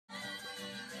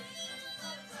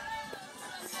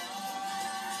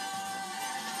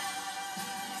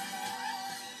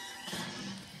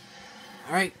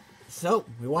Alright, so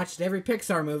we watched every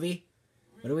Pixar movie.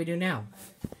 What do we do now?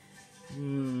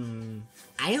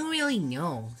 I don't really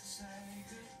know.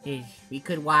 We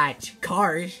could watch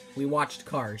Cars. We watched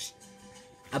Cars.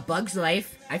 A Bug's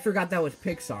Life. I forgot that was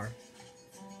Pixar.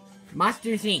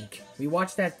 Monsters, Inc. We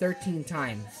watched that 13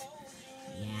 times.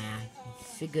 Yeah,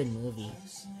 it's a good movie.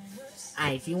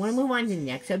 Alright, so you want to move on to the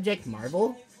next subject,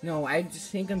 Marvel? No, I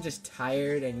just think I'm just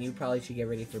tired and you probably should get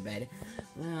ready for bed.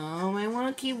 Oh, I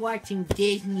want to keep watching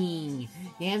Disney.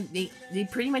 They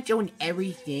pretty much own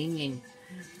everything and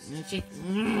it's just,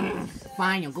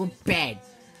 fine, I'll go to bed.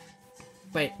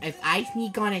 But if I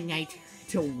sneak on at night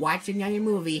to watch another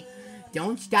movie,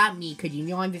 don't stop me because you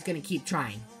know I'm just going to keep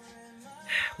trying.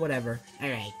 Whatever.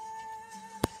 Alright.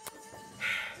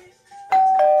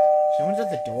 Someone's at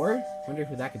the door? Wonder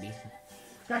who that could be.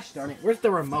 Gosh darn it, where's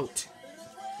the remote?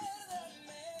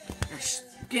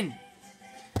 Skin.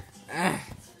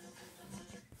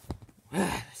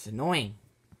 That's annoying.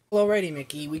 Alrighty,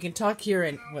 Mickey, we can talk here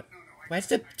and... Why's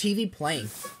the TV playing?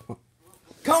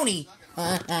 Coney!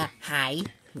 Hi.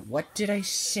 What did I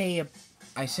say?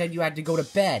 I said you had to go to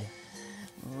bed.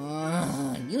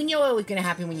 You know what was gonna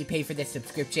happen when you pay for this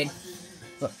subscription.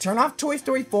 Look, turn off Toy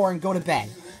Story 4 and go to bed.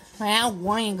 I don't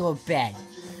want to go to bed.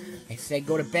 I said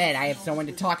go to bed. I have someone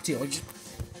to talk to. Just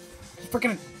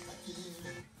freaking...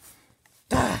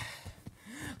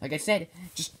 Like I said,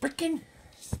 just freaking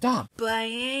stop. But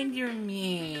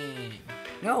Enderman.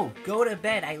 No, go to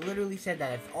bed. I literally said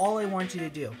that. That's all I want you to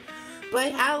do.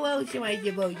 But how else am I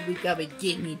supposed to become a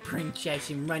Disney princess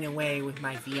and run away with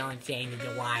my fiancé into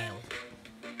the wild?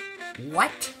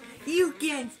 What? You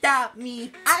can't stop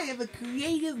me. I have a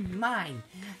creative mind.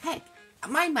 Heck,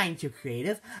 my mind's so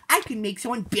creative, I can make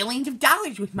someone billions of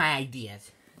dollars with my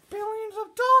ideas. Billions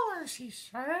of dollars, he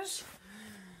says.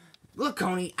 Look,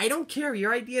 Coney, I don't care.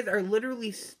 Your ideas are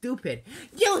literally stupid.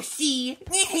 You'll see.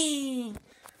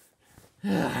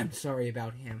 I'm sorry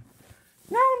about him.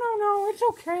 No, it's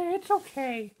okay, it's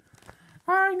okay.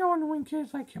 I know annoying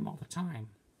kids like him all the time.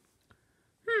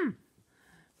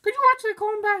 Could you actually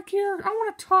call him back here? I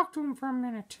want to talk to him for a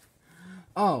minute.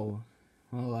 Oh,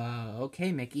 well,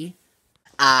 okay, Mickey.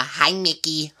 Hi,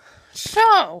 Mickey.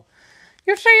 So,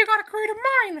 you say you got a creative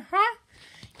mind, huh?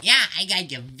 Yeah, I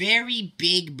got a very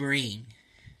big brain.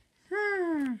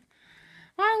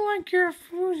 I like your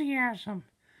enthusiasm.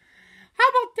 How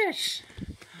about this?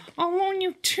 I'll loan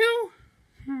you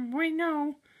wait,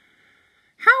 no.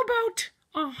 How about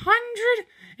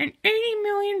 $180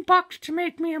 million to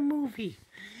make me a movie?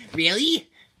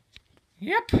 Really?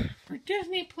 Yep, for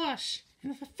Disney Plus.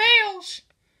 And if it fails,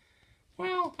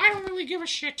 well, I don't really give a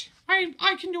shit.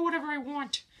 I can do whatever I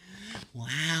want.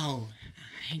 Wow,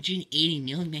 180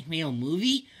 million make my own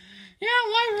movie? Yeah,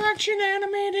 live action,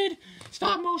 animated,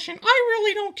 stop motion. I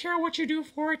really don't care what you do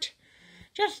for it.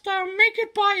 Just make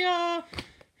it by, I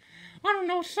don't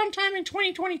know, sometime in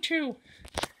 2022.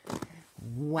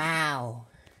 Wow.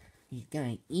 He's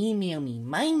gonna email me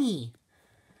money.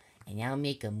 And I'll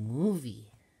make a movie.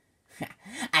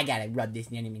 I gotta rub this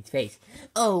in Enderman's face.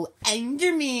 Oh,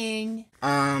 Enderman!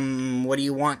 What do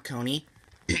you want, Coney?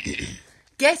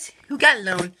 Guess who got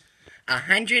loaned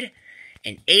 $180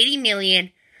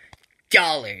 million?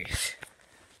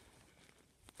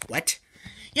 What?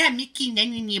 Yeah, Mickey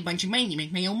lended me a bunch of money to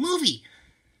make my own movie.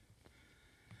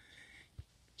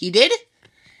 He did?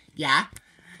 Yeah.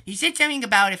 He said something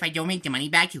about if I don't make the money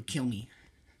back, he'll kill me.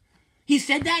 He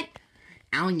said that?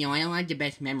 I don't know, I don't have the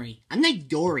best memory. I'm like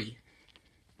Dory.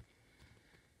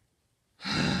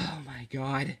 Oh my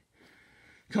god.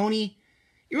 Coney,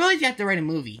 you really have to write a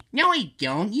movie. No, I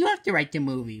don't. You have to write the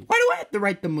movie. Why do I have to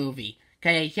write the movie?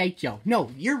 Because I say so.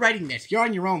 No, you're writing this. You're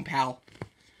on your own, pal.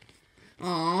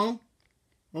 Oh.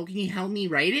 Well, can you help me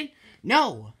write it?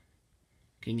 No.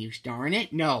 Can you star in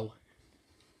it? No.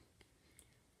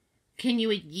 Can you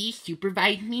at least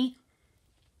supervise me?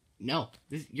 No.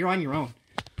 You're on your own.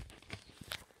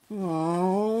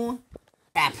 Oh.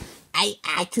 Crap. I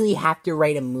actually have to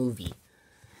write a movie.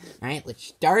 Alright, let's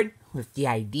start with the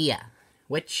idea.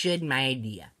 What should my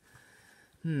idea?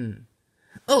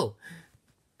 Oh.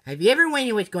 Have you ever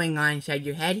wondered what's going on inside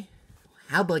your head?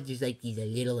 How about just like these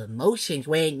little emotions?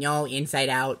 Wait, no, inside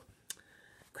out.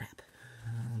 Crap.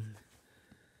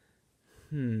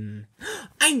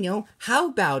 I know. How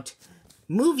about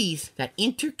movies that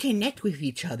interconnect with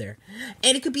each other?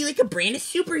 And it could be like a brand of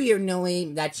superhero. No,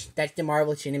 wait, that's the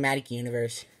Marvel Cinematic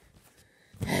Universe.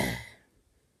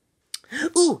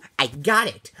 Ooh, I got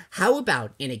it. How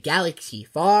about in a galaxy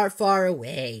far, far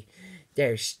away,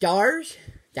 there's stars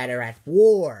that are at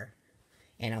war.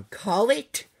 And I'll call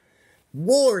it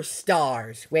War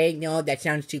Stars. Wait, no, that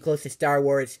sounds too close to Star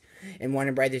Wars, and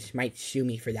Warner Brothers might sue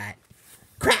me for that.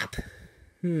 Crap!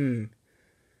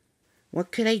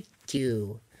 What could I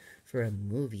do for a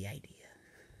movie idea?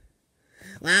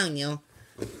 Well,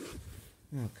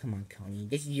 oh, come on, Coney.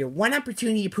 This is your one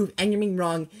opportunity to prove Enderman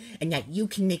wrong and that you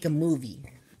can make a movie.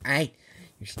 Alright?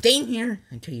 You're staying here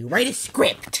until you write a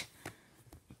script.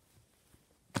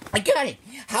 I got it.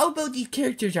 How about these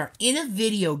characters are in a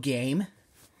video game?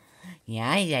 Yeah,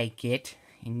 I like it.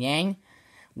 And then,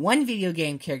 one video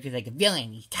game character is like a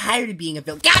villain. He's tired of being a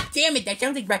villain. God damn it, that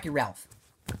sounds like Wreck-It Ralph.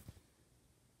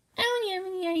 I don't have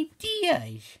any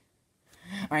ideas.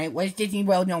 Alright, what is Disney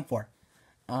World known for?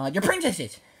 Your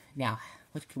princesses. Now,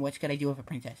 what could I do with a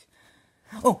princess?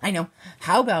 Oh, I know.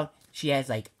 How about she has,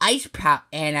 like, ice power?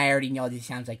 And I already know this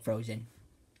sounds like Frozen.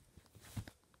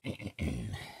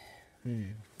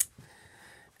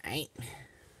 Alright.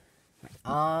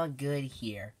 All good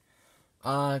here.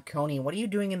 Coney, what are you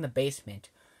doing in the basement?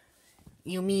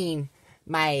 You mean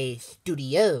my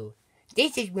studio?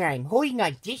 This is where I'm holding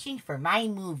auditions for my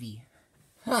movie.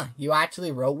 Huh, you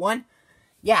actually wrote one?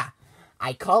 Yeah,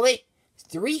 I call it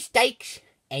 3 Strikes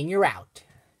and You're Out.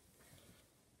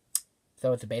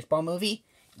 So it's a baseball movie?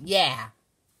 Yeah.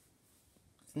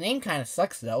 The name kind of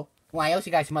sucks, though. Well, I also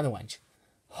got some other ones.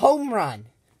 Home Run.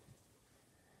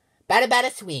 Bada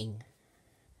Bada Swing.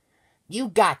 You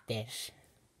Got This.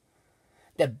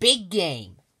 The Big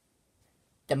Game.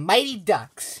 The Mighty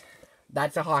Ducks.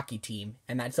 That's a hockey team,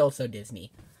 and that's also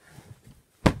Disney.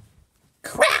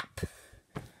 Crap!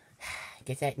 I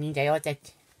guess that means I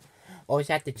always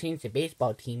have to change the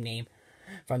baseball team name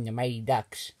from the Mighty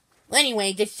Ducks. Well,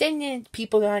 anyway, just send the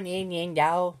people on in and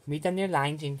I'll read them their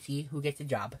lines and see who gets the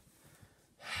job.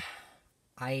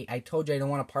 I told you I don't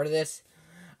want a part of this.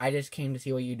 I just came to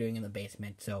see what you're doing in the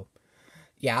basement, so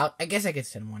yeah, I guess I could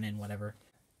send one in, whatever.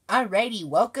 Alrighty,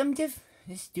 welcome to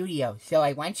the studio. So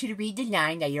I want you to read the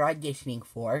line that you're auditioning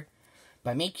for,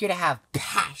 but make sure to have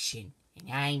passion,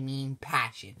 and I mean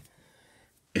passion.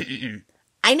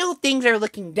 I know things are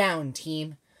looking down,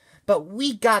 team, but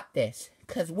we got this.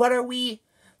 Because what are we?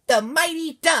 The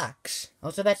Mighty Ducks.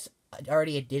 Also, that's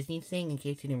already a Disney thing, in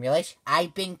case you didn't realize.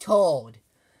 I've been told.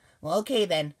 Well, okay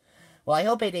then. Well, I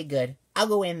hope I did good. I'll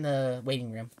go in the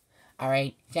waiting room.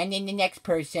 Alright, send in the next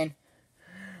person.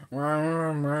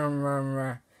 Are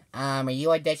you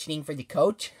auditioning for the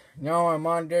coach? No, I'm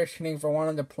auditioning for one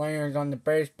of the players on the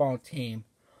baseball team.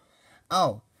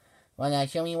 Oh, well,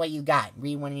 show me what you got.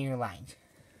 Read one of your lines.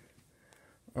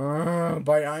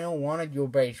 But I don't want to do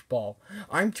baseball.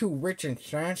 I'm too rich and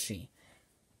sassy.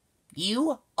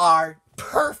 You are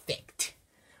perfect.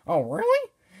 Oh, really?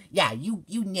 Yeah, you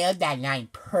nailed that line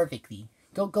perfectly.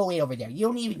 Go wait over there. You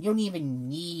don't even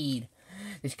need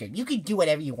the script. You can do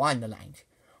whatever you want in the lines.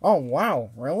 Oh,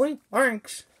 wow. Really?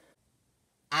 Thanks.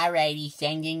 Alrighty,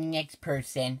 send in the next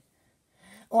person.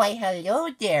 Why, hello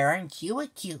there. Aren't you a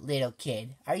cute little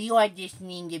kid? Are you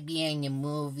auditioning to be in the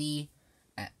movie?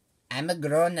 I'm a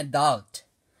grown adult.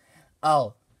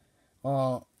 Oh.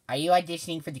 Well, are you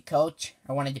auditioning for the coach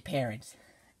or one of the parents?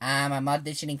 I'm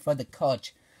auditioning for the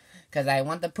coach. Because I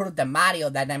want to prove to Mario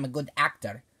that I'm a good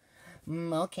actor.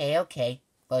 Okay.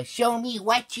 Well, show me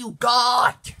what you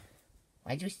got.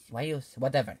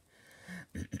 Whatever.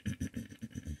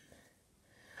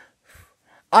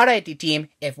 Alrighty, team.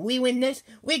 If we win this,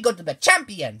 we go to the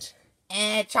champions.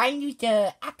 Try and use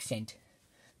the accent.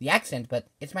 The accent, but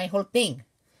it's my whole thing.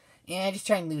 Just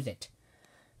try and lose it.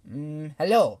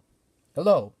 Hello,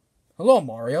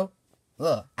 Mario.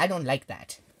 Ugh, I don't like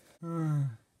that.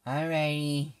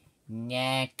 Alrighty.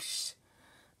 Next.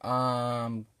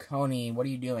 Coney, what are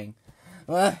you doing?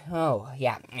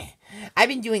 Yeah. I've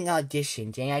been doing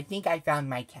auditions, and I think I found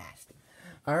my cast.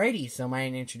 Alrighty, so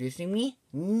mind introducing me?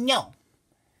 No,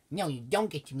 you don't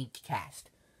get to meet the cast.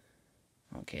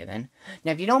 Okay, then.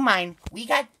 Now, if you don't mind, we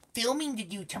got filming to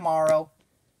do tomorrow.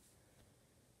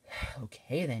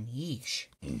 Okay, then, yeesh.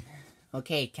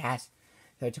 Okay, cast.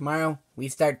 So tomorrow, we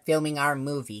start filming our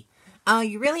movie.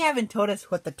 You really haven't told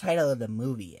us what the title of the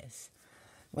movie is.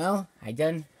 Well, I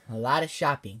done a lot of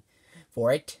shopping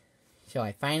for it, so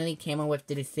I finally came up with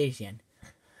the decision.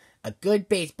 A good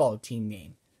baseball team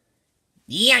name.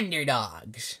 The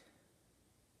Underdogs.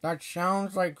 That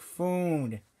sounds like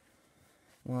food.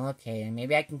 Well, okay, and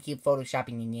maybe I can keep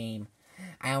photoshopping the name.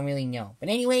 I don't really know. But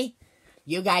anyway,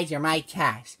 you guys are my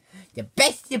cast. The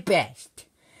best.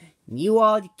 You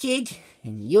all the kids,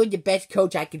 and you're the best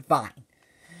coach I could find.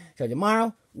 So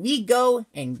tomorrow, we go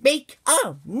and make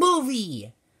a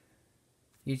movie.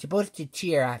 You're supposed to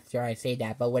cheer after I say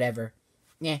that, but whatever.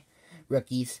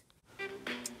 Rookies.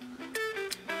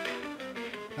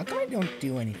 How come I don't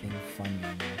do anything fun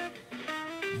anymore?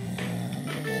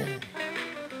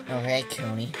 Okay,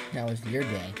 Coney, that was your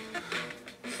day.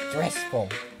 Stressful.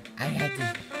 I had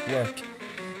to work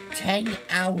 10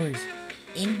 hours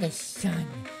in the sun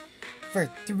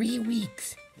for 3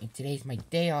 weeks. And today's my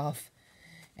day off.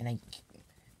 And I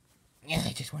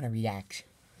just want to relax.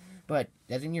 But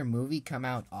doesn't your movie come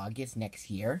out August next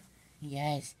year?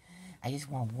 Yes. I just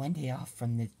want 1 day off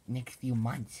from the next few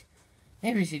months.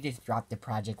 Maybe we should just drop the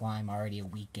project while I'm already a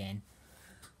weekend.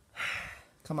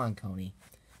 Come on, Coney.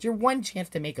 It's your one chance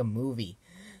to make a movie.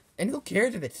 And who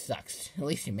cares if it sucks? At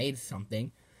least you made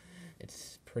something.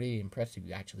 It's pretty impressive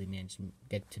you actually managed to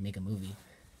get to make a movie.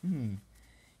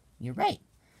 You're right.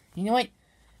 You know what?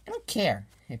 I don't care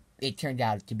if it turned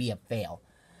out to be a fail.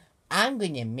 I'm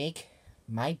going to make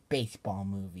my baseball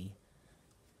movie.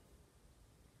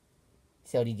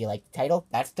 So did you like the title?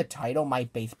 That's the title, My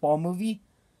Baseball Movie?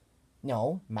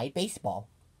 No, My Baseball.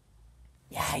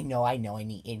 Yeah, I know. It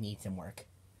needs some work.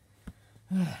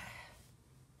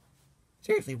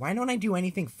 Seriously, why don't I do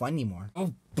anything fun anymore?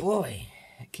 Oh boy,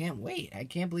 I can't wait. I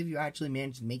can't believe you actually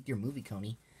managed to make your movie,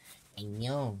 Coney. I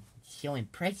know, it's so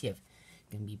impressive.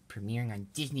 It's gonna be premiering on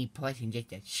Disney Plus in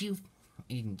just a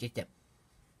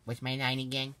what's my line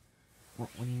again? What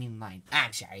do you mean line?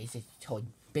 I'm sorry, it's just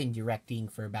been directing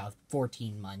for about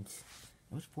 14 months.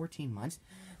 It was 14 months?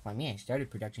 Well, I mean, I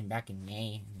started production back in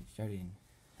May.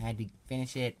 I had to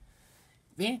finish it.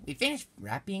 We finished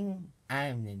wrapping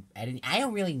and editing. I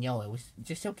don't really know. It was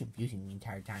just so confusing the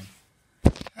entire time.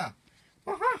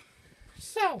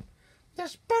 So,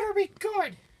 this better be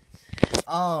good.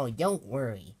 Oh, don't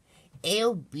worry.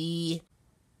 It'll be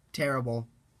terrible.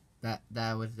 That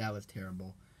was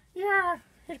terrible. Yeah,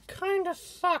 it kinda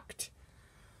sucked.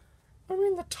 I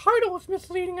mean, the title was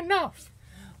misleading enough.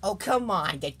 Oh, come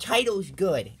on. The title's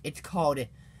good. It's called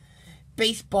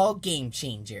Baseball Game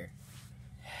Changer.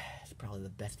 It's probably the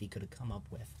best he could have come up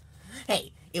with.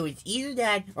 Hey, it was either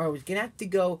that or I was going to have to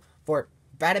go for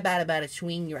Bada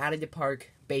Swing, You're Out of the Park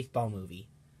baseball movie.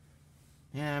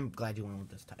 Yeah, I'm glad you went with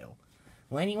this title.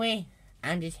 Well, anyway,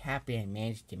 I'm just happy I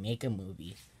managed to make a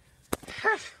movie.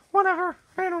 Whatever.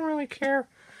 I don't really care.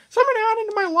 Someone add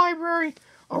into my library.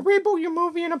 I'll reboot your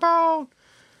movie in about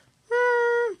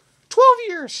 12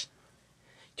 years.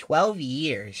 12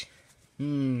 years?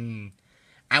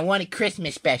 I want a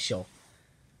Christmas special.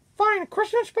 Fine, a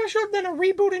Christmas special, then a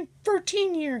reboot in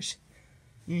 13 years.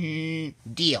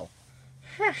 Deal.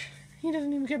 He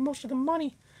doesn't even get most of the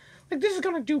money. Like, this is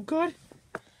gonna do good.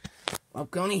 Well,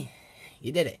 Coney,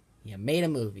 you did it. You made a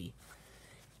movie.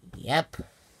 Yep.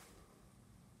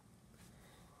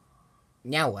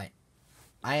 Now what?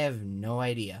 I have no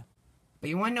idea. But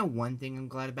you want to know one thing I'm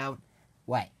glad about?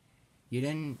 What? You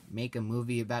didn't make a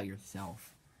movie about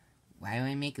yourself. Why do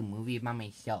I make a movie about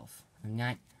myself? I'm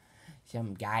not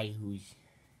some guy who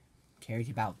cares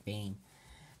about fame.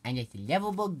 I'm just a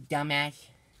lovable dumbass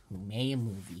who made a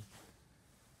movie.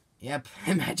 Yep,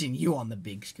 imagine you on the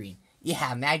big screen.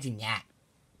 Yeah, imagine that.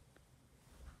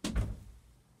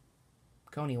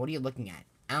 Coney, what are you looking at?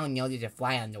 I don't know, there's a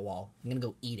fly on the wall. I'm gonna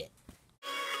go eat it.